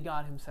actually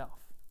God Himself.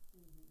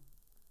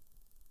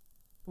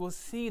 We'll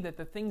see that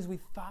the things we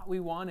thought we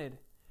wanted,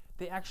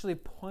 they actually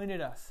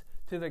pointed us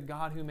to the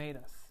God who made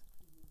us.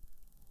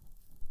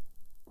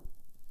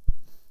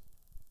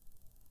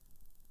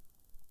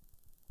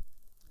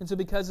 And so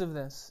because of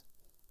this,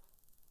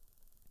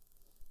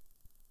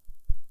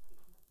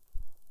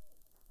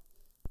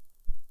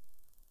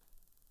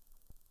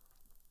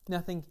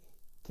 nothing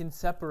can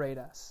separate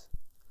us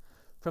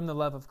from the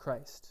love of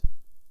Christ.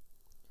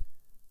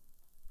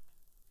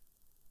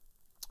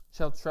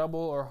 Shall trouble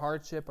or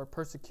hardship or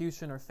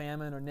persecution or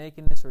famine or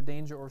nakedness or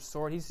danger or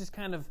sword. He's just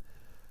kind of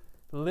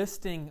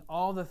listing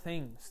all the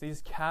things,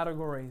 these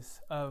categories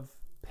of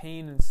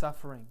pain and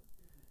suffering,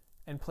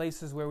 and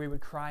places where we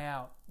would cry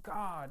out,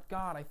 God,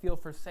 God, I feel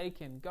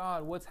forsaken.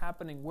 God, what's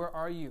happening? Where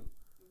are you?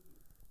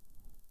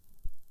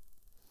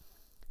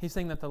 He's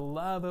saying that the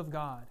love of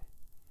God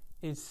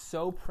is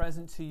so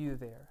present to you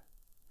there.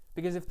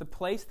 Because if the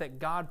place that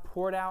God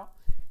poured out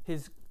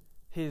His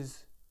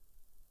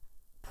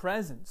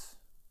presence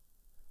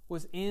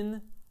was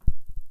in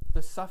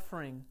the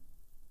suffering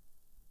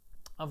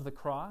of the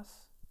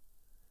cross,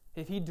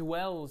 if He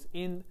dwells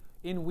in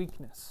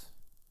weakness,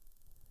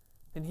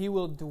 then He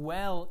will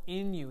dwell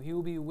in you. He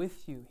will be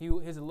with you.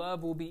 His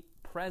love will be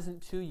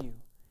present to you,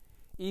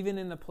 even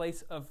in the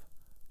place of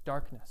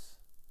darkness,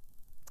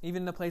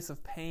 even in the place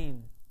of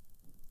pain,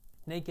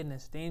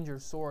 nakedness, danger,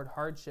 sword,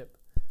 hardship,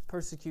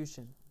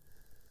 persecution,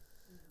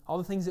 all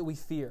the things that we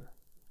fear.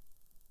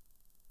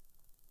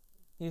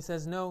 And He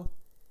says, no,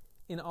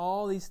 in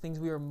all these things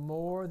we are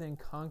more than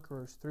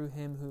conquerors through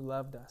Him who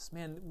loved us.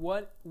 Man,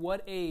 what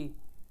a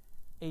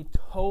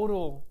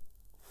total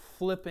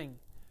flipping.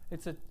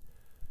 It's a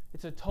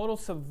total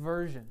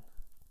subversion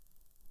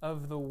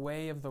of the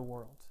way of the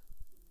world.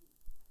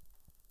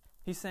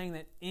 He's saying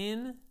that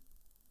in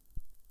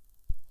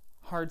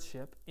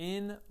hardship,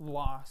 in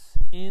loss,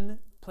 in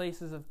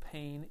places of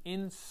pain,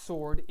 in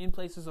sword, in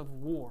places of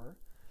war,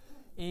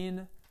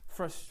 in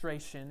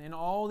frustration, in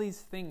all these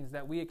things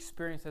that we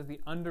experience as the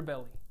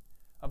underbelly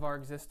of our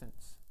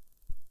existence,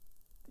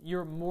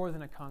 you're more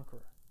than a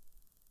conqueror.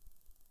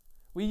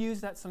 We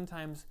use that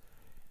sometimes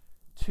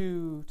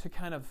to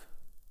kind of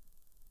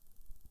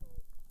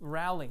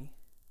rally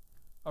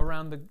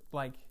around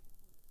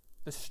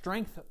the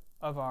strength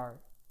of our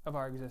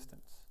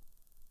existence.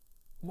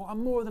 Well,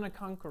 I'm more than a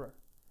conqueror.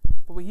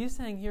 But what He's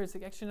saying here is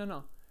actually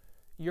no.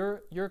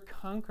 Your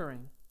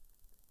conquering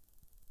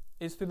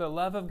is through the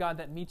love of God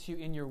that meets you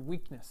in your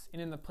weakness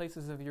and in the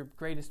places of your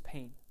greatest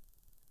pain.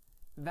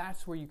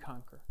 That's where you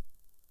conquer.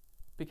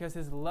 Because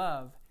His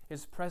love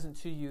is present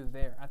to you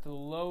there at the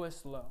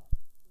lowest low.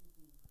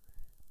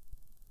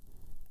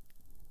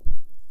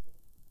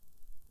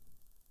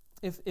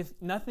 If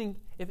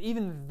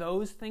even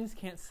those things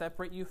can't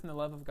separate you from the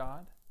love of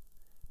God,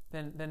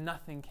 then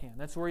nothing can.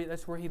 That's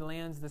where he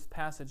lands this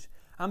passage.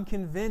 I'm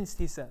convinced,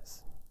 he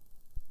says,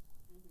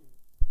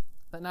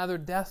 that neither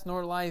death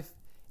nor life,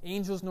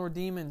 angels nor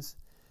demons,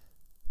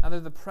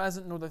 neither the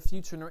present nor the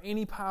future, nor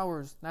any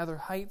powers, neither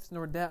height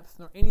nor depth,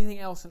 nor anything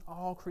else in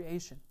all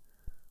creation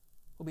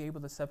will be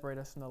able to separate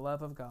us from the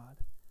love of God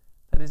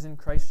that is in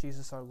Christ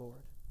Jesus our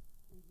Lord.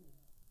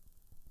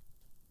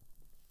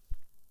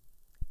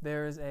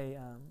 There is a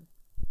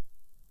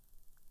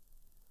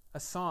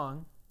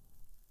song,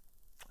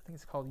 I think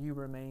it's called You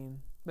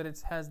Remain, but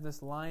it has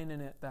this line in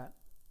it that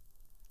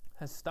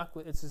has stuck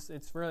with.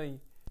 It's really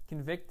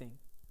convicting.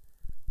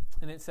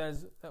 And it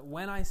says that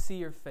when I see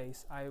your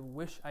face, I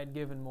wish I'd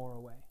given more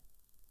away.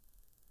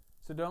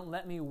 So don't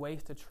let me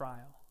waste a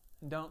trial.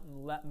 And don't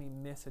let me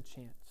miss a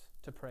chance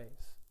to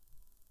praise.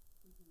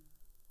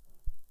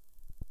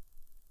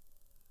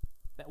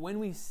 That when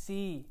we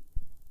see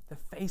the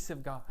face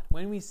of God,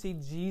 when we see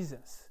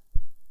Jesus,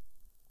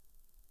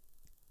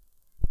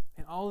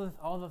 and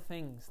all the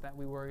things that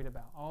we worried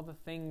about, all the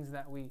things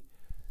that we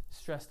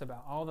stressed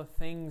about, all the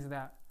things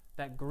that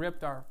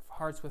gripped our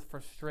hearts with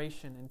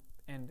frustration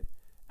and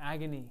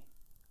agony,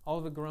 all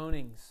the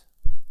groanings,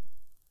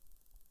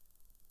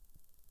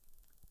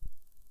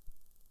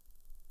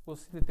 we'll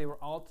see that they were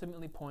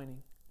ultimately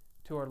pointing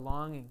to our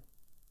longing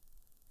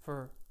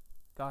for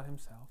God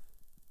Himself,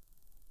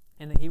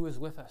 and that He was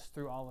with us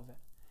through all of it,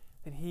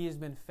 that He has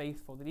been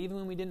faithful, that even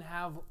when we didn't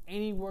have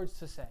any words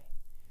to say,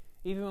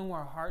 even when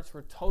our hearts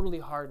were totally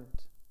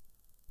hardened,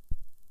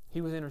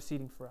 He was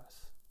interceding for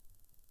us.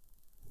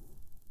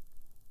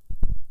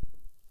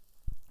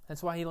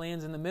 That's why He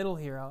lands in the middle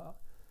here.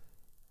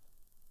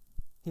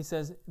 He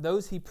says,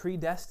 those He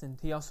predestined,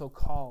 He also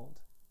called.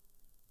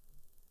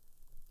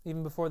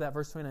 Even before that,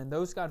 verse 29,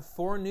 those God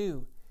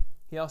foreknew,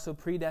 He also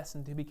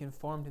predestined to be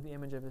conformed to the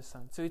image of His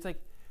Son. So it's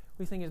like,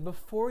 we think is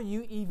before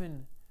you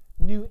even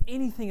knew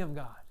anything of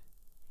God,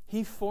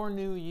 He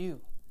foreknew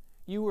you.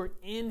 You were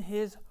in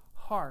His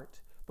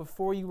heart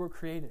before you were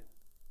created.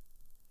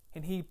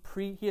 And He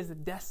has a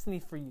destiny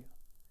for you.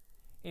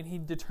 And He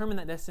determined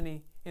that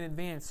destiny in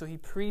advance. So He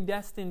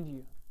predestined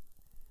you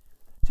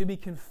to be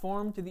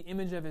conformed to the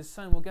image of His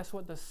Son. Well, guess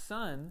what? The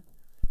Son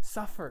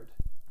suffered.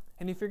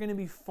 And if you're going to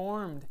be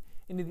formed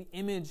into the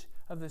image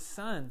of the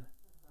Son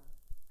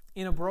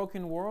in a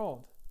broken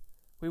world,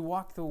 we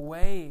walk the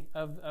way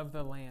of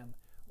the Lamb.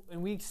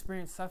 And we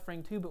experience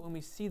suffering too, but when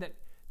we see that,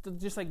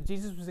 just like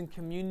Jesus was in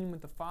communion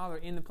with the Father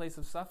in the place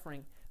of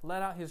suffering,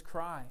 let out His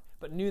cry,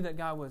 but knew that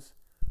God was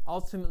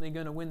ultimately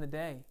going to win the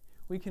day,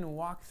 we can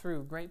walk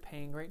through great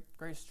pain,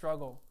 great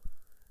struggle,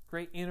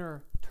 great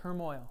inner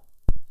turmoil,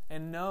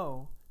 and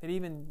know that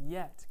even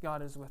yet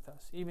God is with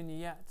us. Even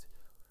yet,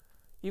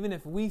 even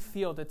if we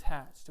feel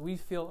detached, we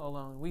feel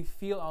alone, we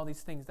feel all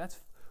these things,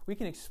 we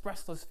can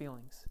express those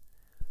feelings.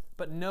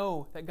 But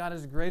know that God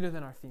is greater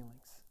than our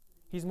feelings.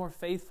 He's more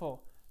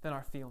faithful than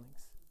our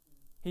feelings.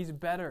 He's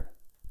better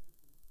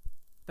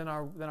than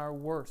our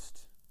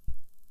worst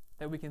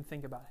that we can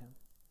think about Him.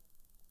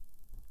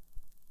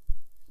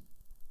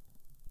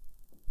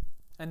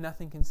 And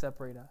nothing can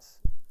separate us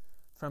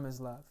from His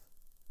love.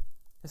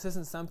 This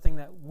isn't something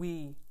that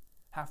we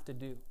have to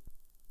do.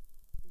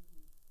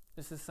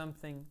 This is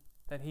something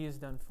that He has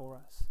done for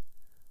us.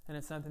 And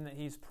it's something that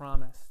He's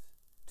promised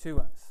to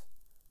us.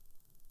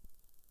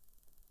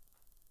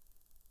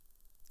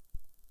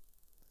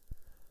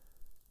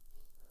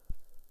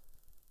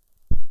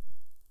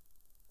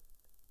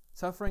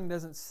 Suffering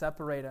doesn't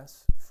separate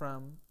us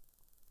from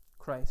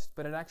Christ,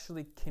 but it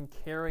actually can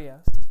carry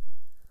us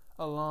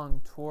along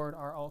toward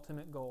our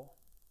ultimate goal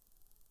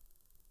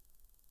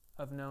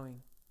of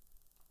knowing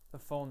the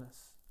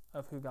fullness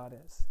of who God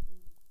is.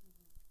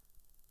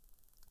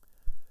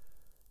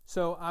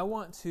 So I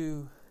want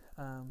to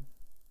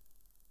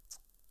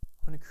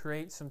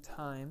create some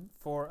time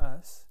for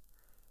us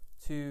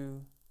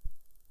to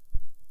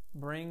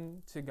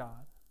bring to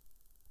God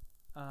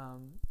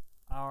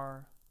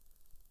our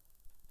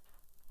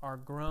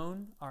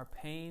groan, our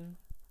pain,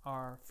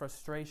 our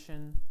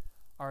frustration,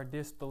 our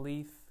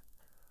disbelief,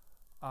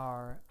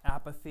 our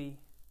apathy,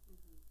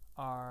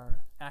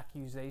 our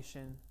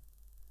accusation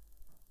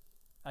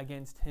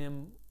against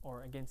Him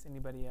or against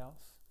anybody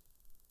else.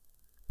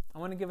 I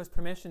want to give us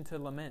permission to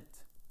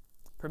lament,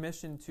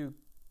 permission to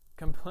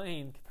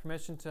complain,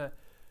 permission to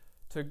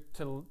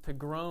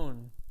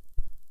groan.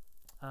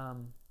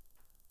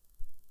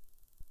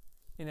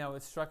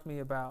 It struck me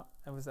about,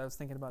 I was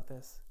thinking about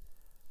this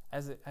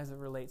as it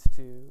relates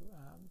to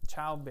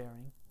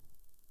childbearing,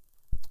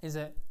 is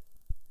that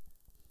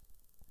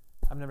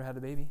I've never had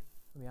a baby,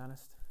 to be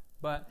honest,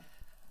 but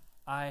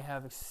I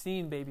have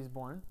seen babies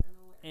born,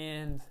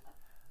 and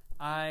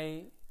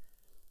I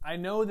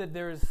know that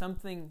there is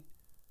something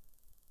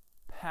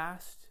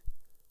past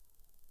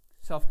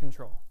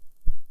self-control,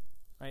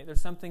 right?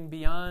 There's something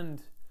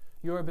beyond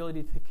your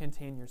ability to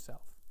contain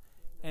yourself,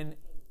 and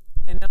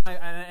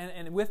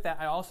with that,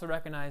 I also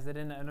recognize that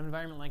in an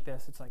environment like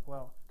this, it's like,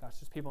 well, gosh,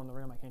 there's people in the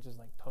room. I can't just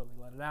totally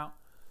let it out.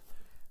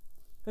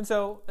 And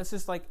so it's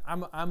just like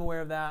I'm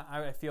aware of that.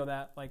 I feel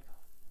that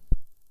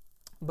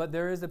but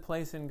there is a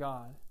place in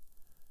God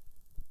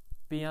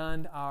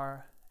beyond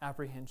our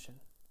apprehension,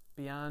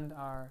 beyond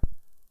our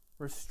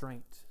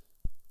restraint,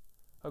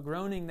 a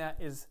groaning that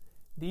is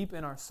deep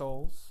in our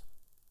souls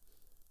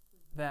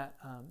that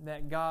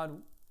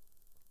God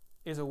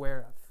is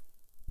aware of,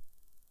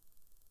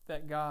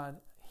 that God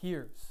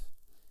hears,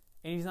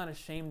 and He's not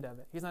ashamed of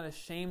it. He's not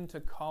ashamed to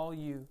call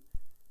you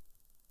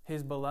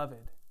His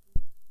beloved,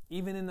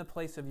 even in the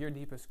place of your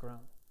deepest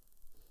groan.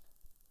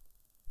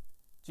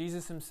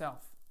 Jesus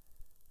Himself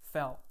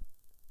felt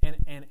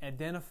and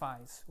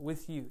identifies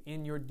with you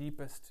in your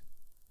deepest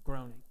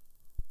groaning.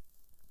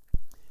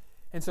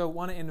 And so I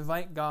want to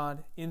invite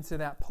God into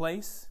that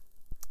place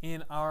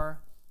in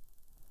our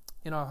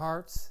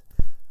hearts,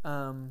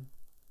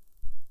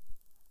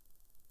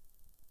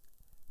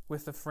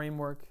 with the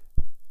framework,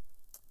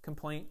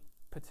 complaint,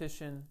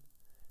 petition,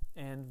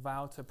 and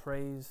vow to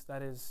praise.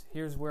 That is,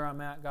 here's where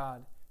I'm at,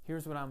 God.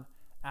 Here's what I'm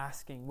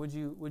asking. Would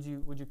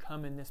you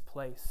come in this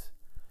place?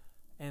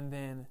 And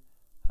then,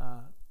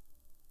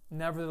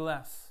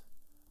 nevertheless,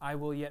 I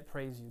will yet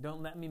praise you.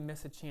 Don't let me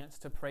miss a chance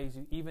to praise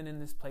you, even in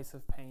this place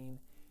of pain,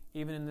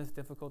 even in this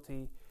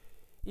difficulty,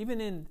 even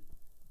in,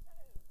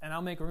 and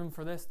I'll make room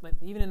for this,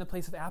 even in the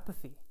place of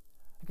apathy.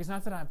 Like, it's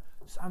not that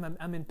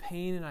I'm in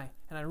pain and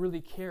I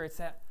really care. It's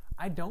that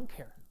I don't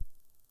care.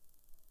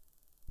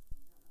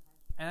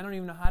 And I don't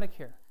even know how to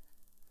care.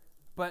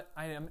 But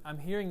I'm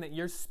hearing that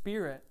your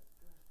Spirit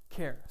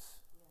cares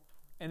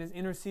and is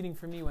interceding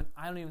for me when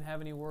I don't even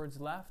have any words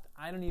left.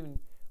 I don't even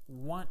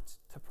want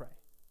to pray.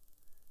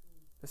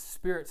 The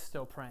Spirit's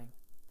still praying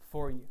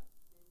for you.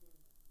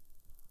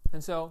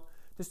 And so,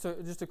 just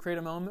to create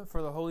a moment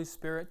for the Holy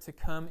Spirit to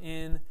come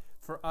in,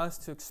 for us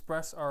to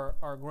express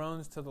our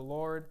groans to the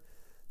Lord.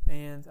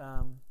 And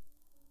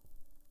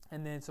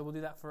then, so we'll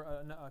do that for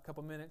a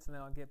couple minutes, and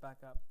then I'll get back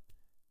up.